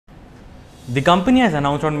The company has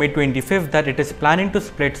announced on May 25th that it is planning to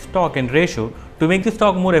split stock in ratio to make the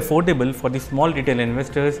stock more affordable for the small retail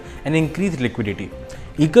investors and increase liquidity.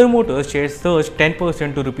 Eicher Motors shares surged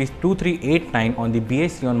 10% to Rs 2389 on the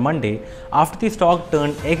BSE on Monday after the stock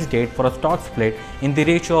turned ex-date for a stock split in the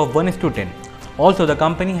ratio of 1:10. Also, the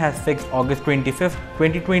company has fixed August 25,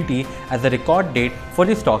 2020 as the record date for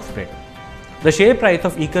the stock split. The share price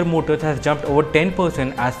of Eicher Motors has jumped over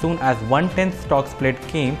 10% as soon as 1/10th stock split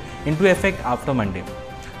came into effect after Monday.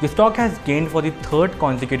 The stock has gained for the third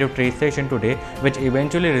consecutive trade session today, which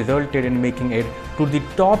eventually resulted in making it to the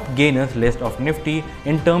top gainers list of Nifty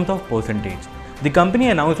in terms of percentage. The company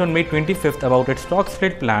announced on May 25th about its stock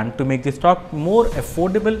split plan to make the stock more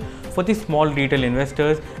affordable for the small retail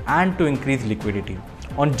investors and to increase liquidity.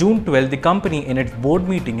 On June 12, the company in its board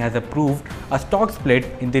meeting has approved a stock split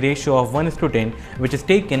in the ratio of 1:10, which is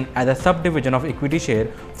taken as a subdivision of equity share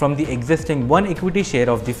from the existing 1 equity share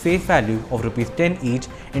of the face value of Rs 10 each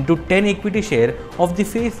into 10 equity share of the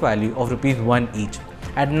face value of Rs 1 each.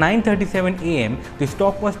 At 9:37 am, the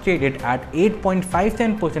stock was traded at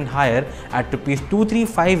 8.57% higher at Rs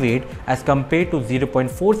 2358 as compared to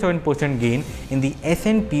 0.47% gain in the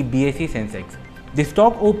S&P BSE Sensex. The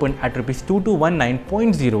stock opened at Rs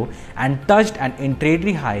 2219.0 and touched an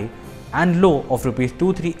intraday high and low of Rs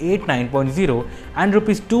 2389.0 and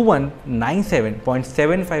Rs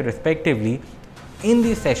 2197.75 respectively in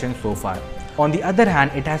the session so far. On the other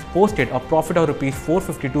hand, it has posted a profit of Rs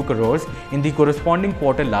 452 crores in the corresponding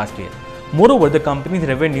quarter last year. Moreover, the company's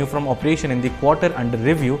revenue from operation in the quarter under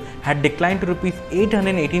review had declined to Rs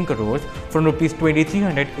 818 crores from Rs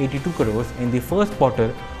 2382 crores in the first quarter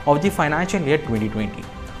of the financial year 2020.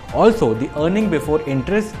 Also, the earnings before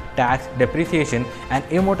interest, tax, depreciation and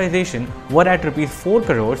amortization were at Rs 4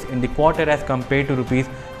 crores in the quarter as compared to Rs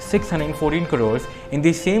 614 crores in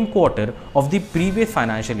the same quarter of the previous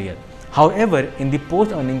financial year. However, in the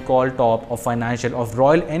post-earning call, top of financial of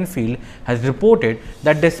Royal Enfield has reported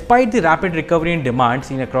that despite the rapid recovery in demand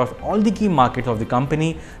seen across all the key markets of the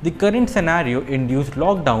company, the current scenario-induced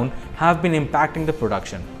lockdown have been impacting the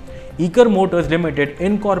production. Eicher Motors Limited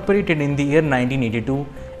incorporated in the year 1982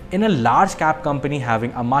 in a large cap company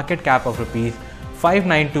having a market cap of Rs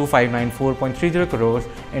 592,594.30 crores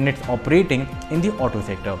and it's operating in the auto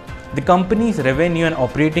sector. The company's revenue and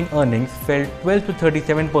operating earnings fell 12 to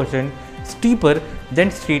 37% steeper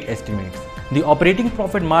than street estimates. The operating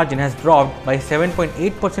profit margin has dropped by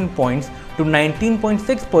 7.8% points to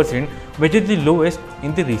 19.6%, which is the lowest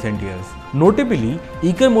in the recent years. Notably,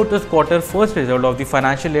 Eicher Motors' quarter first result of the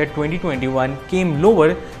financial year 2021 came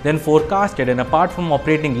lower than forecasted, and apart from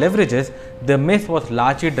operating leverages, the miss was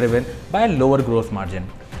largely driven by a lower gross margin.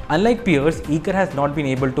 Unlike peers, Eicher has not been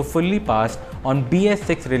able to fully pass on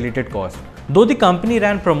BS6 related costs. Though the company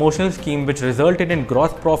ran promotional scheme which resulted in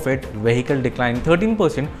gross profit vehicle declining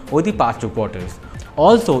 13% over the past 2 quarters.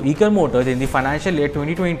 Also, Eicher Motors in the financial year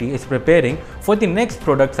 2020 is preparing for the next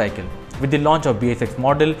product cycle. With the launch of BS6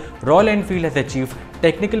 model, Royal Enfield has achieved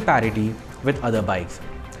technical parity with other bikes.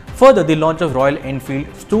 Further, the launch of Royal Enfield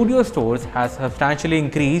Studio stores has substantially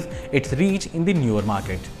increased its reach in the newer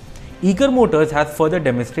market. Eicher Motors has further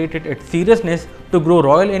demonstrated its seriousness to grow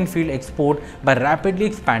Royal Enfield export by rapidly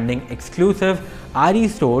expanding exclusive RE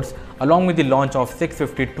stores along with the launch of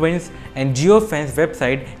 650 Twins and Geofence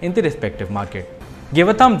website in the respective market. Give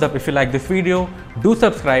a thumbs up if you like this video. Do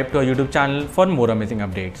subscribe to our YouTube channel for more amazing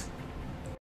updates.